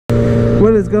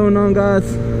What is going on,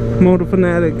 guys? Motor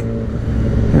Fanatic,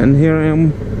 and here I am,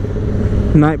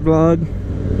 night vlog.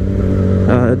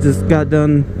 Just got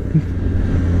done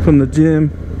from the gym,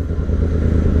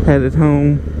 headed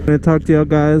home. I'm gonna talk to y'all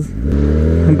guys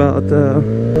about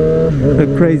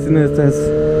the craziness that's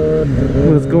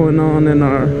what's going on in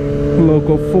our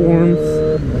local forums.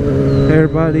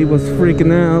 Everybody was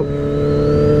freaking out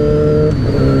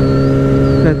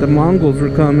that the Mongols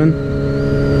were coming.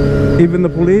 Even the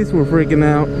police were freaking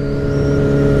out.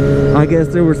 I guess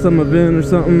there was some event or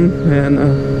something, and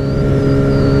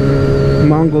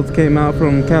Mongols came out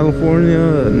from California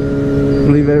and I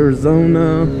believe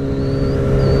Arizona.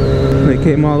 They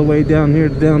came all the way down here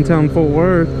to downtown Fort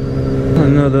Worth. I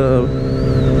know the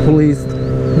police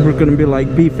were going to be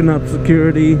like beefing up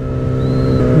security.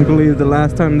 I believe the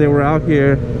last time they were out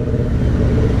here,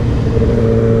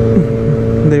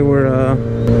 they were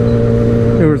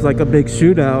there was like a big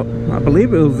shootout. I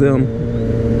believe it was them.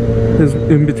 It was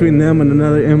in between them and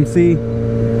another MC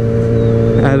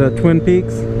at Twin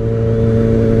Peaks.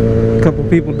 A couple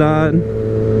people died.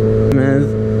 As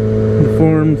the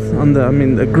forums on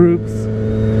the groups,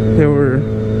 there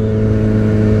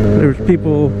was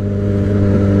people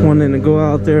wanting to go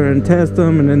out there and test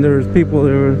them, and then there was people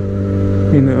that were,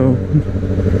 you know,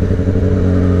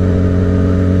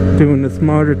 doing the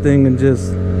smarter thing and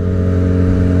just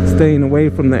staying away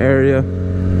from the area.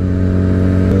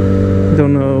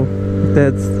 Don't know if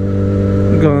that's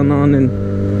going on in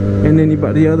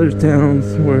anybody other's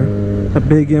towns where a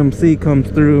big MC comes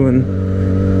through and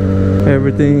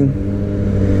everything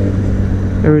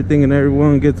and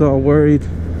everyone gets all worried.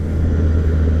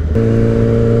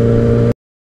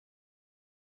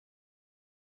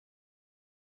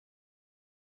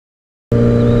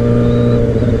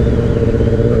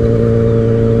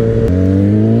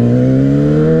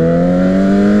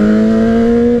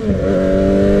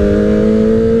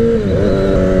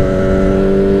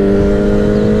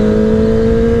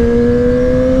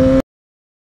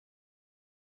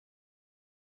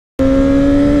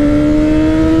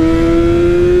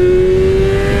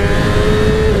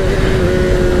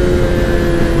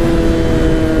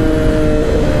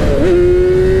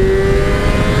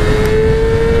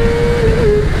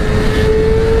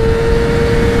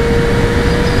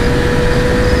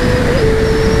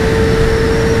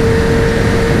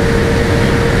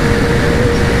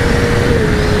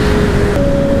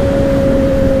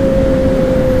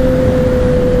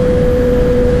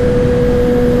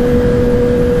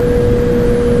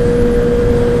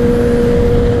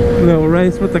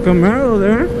 With the Camaro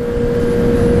there.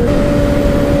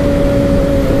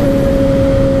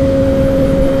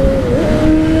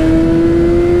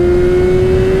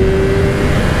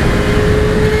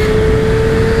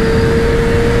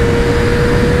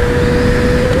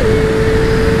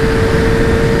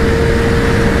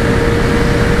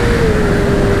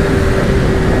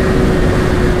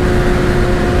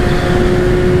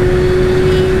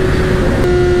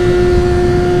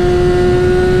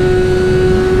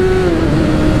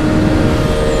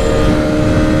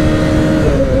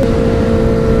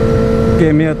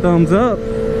 Gave me a thumbs up.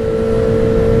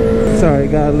 Sorry,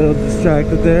 got a little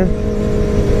distracted there.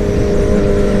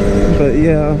 But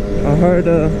yeah, I heard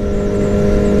a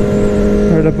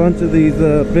bunch of these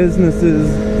businesses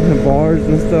and bars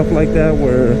and stuff like that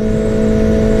were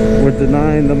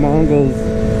denying the Mongols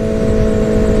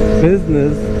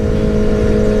business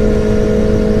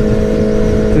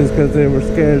just because they were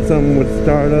scared something would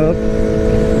start up.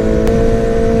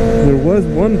 There was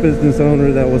one business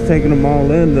owner that was taking them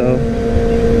all in though.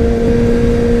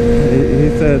 He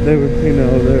said they were, you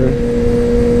know,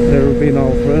 they were being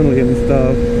all friendly and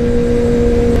stuff.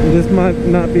 This might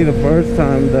not be the first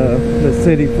time the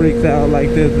city freaks out like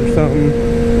this or something.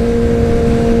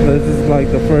 This is like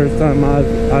the first time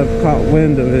I've caught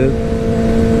wind of it.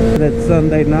 That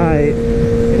Sunday night,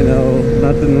 you know,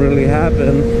 nothing really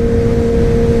happened.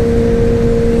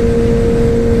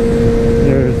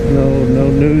 There's no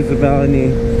news about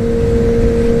any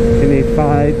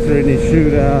fights or any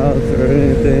shootouts or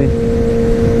anything.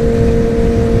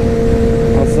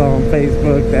 I saw on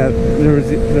Facebook that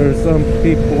there were some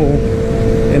people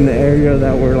in the area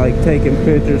that were like taking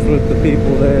pictures with the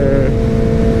people there.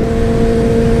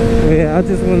 But yeah, I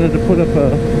just wanted to put up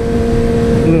a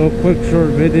little quick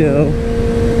short video,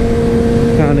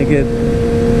 kind of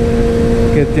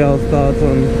get y'all's thoughts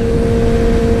on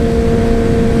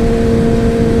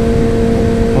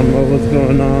what was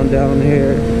going on down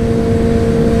here.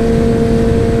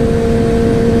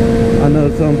 I know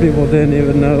some people didn't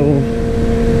even know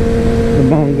the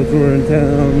Mongols were in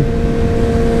town.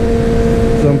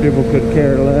 Some people could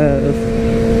care less.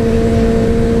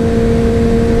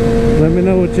 Let me me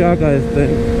know what y'all guys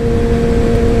think.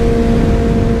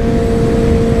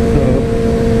 So,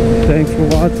 thanks for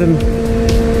watching,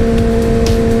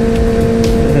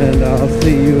 and I'll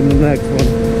see you in the next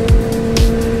one.